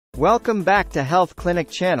Welcome back to Health Clinic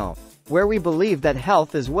channel, where we believe that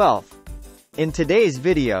health is wealth. In today's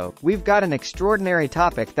video, we've got an extraordinary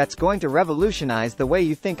topic that's going to revolutionize the way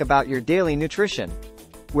you think about your daily nutrition.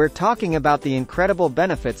 We're talking about the incredible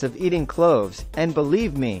benefits of eating cloves, and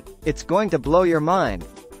believe me, it's going to blow your mind.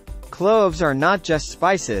 Cloves are not just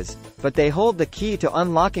spices, but they hold the key to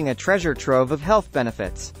unlocking a treasure trove of health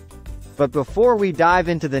benefits. But before we dive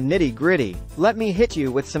into the nitty-gritty, let me hit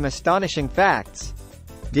you with some astonishing facts.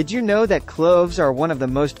 Did you know that cloves are one of the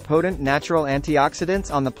most potent natural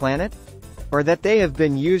antioxidants on the planet? Or that they have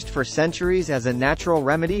been used for centuries as a natural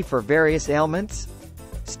remedy for various ailments?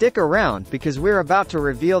 Stick around because we're about to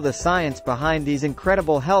reveal the science behind these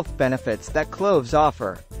incredible health benefits that cloves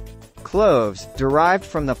offer. Cloves, derived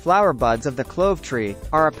from the flower buds of the clove tree,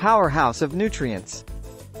 are a powerhouse of nutrients.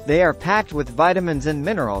 They are packed with vitamins and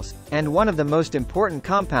minerals, and one of the most important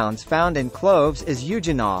compounds found in cloves is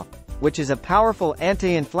eugenol, which is a powerful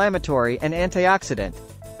anti-inflammatory and antioxidant.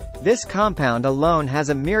 This compound alone has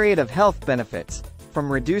a myriad of health benefits,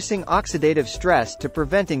 from reducing oxidative stress to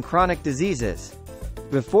preventing chronic diseases.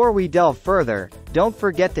 Before we delve further, don't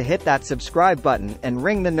forget to hit that subscribe button and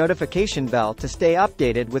ring the notification bell to stay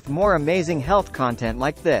updated with more amazing health content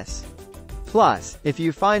like this. Plus, if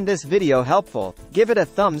you find this video helpful, give it a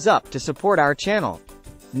thumbs up to support our channel.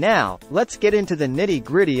 Now, let's get into the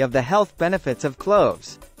nitty-gritty of the health benefits of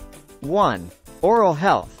cloves. 1. Oral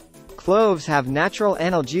health. Cloves have natural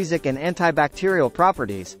analgesic and antibacterial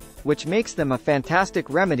properties, which makes them a fantastic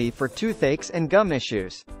remedy for toothaches and gum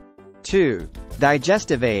issues. 2.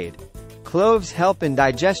 Digestive aid. Cloves help in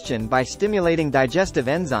digestion by stimulating digestive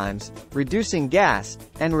enzymes, reducing gas,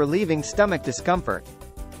 and relieving stomach discomfort.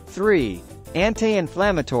 3.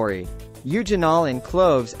 Anti-inflammatory. Eugenol in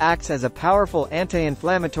cloves acts as a powerful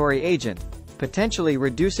anti-inflammatory agent, potentially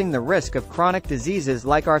reducing the risk of chronic diseases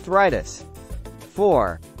like arthritis.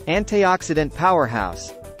 4. Antioxidant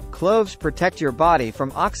powerhouse. Cloves protect your body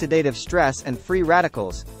from oxidative stress and free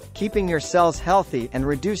radicals, keeping your cells healthy and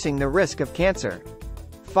reducing the risk of cancer.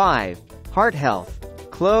 5. Heart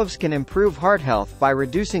health. Cloves can improve heart health by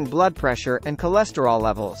reducing blood pressure and cholesterol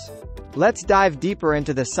levels. Let's dive deeper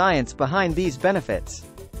into the science behind these benefits.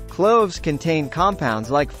 Cloves contain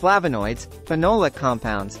compounds like flavonoids, phenolic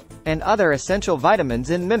compounds, and other essential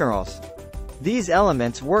vitamins and minerals. These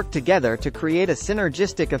elements work together to create a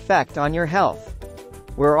synergistic effect on your health.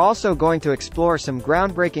 We're also going to explore some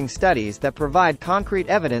groundbreaking studies that provide concrete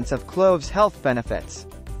evidence of cloves' health benefits.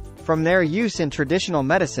 From their use in traditional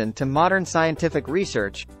medicine to modern scientific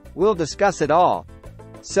research, we'll discuss it all.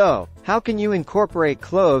 So, how can you incorporate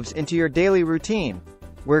cloves into your daily routine?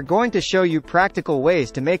 We're going to show you practical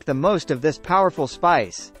ways to make the most of this powerful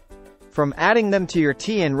spice. From adding them to your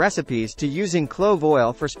tea and recipes to using clove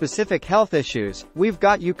oil for specific health issues, we've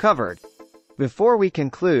got you covered. Before we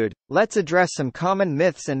conclude, let's address some common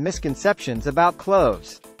myths and misconceptions about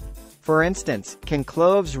cloves. For instance, can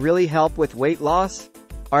cloves really help with weight loss?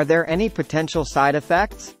 Are there any potential side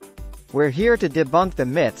effects? We're here to debunk the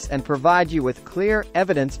myths and provide you with clear,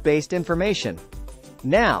 evidence-based information.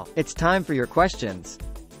 Now, it's time for your questions.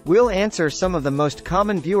 We'll answer some of the most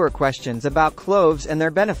common viewer questions about cloves and their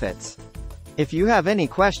benefits. If you have any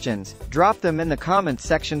questions, drop them in the comments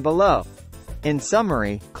section below. In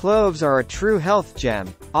summary, cloves are a true health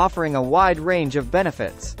gem, offering a wide range of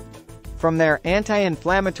benefits. From their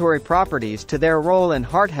anti-inflammatory properties to their role in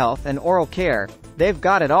heart health and oral care, they've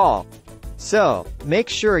got it all. So, make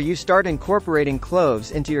sure you start incorporating cloves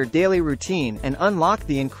into your daily routine and unlock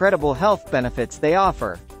the incredible health benefits they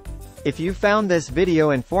offer. If you found this video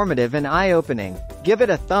informative and eye-opening, give it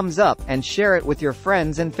a thumbs up and share it with your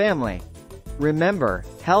friends and family. Remember,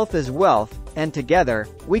 health is wealth, and together,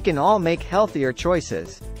 we can all make healthier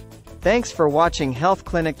choices. Thanks for watching Health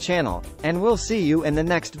Clinic channel, and we'll see you in the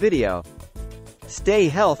next video. Stay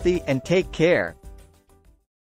healthy and take care.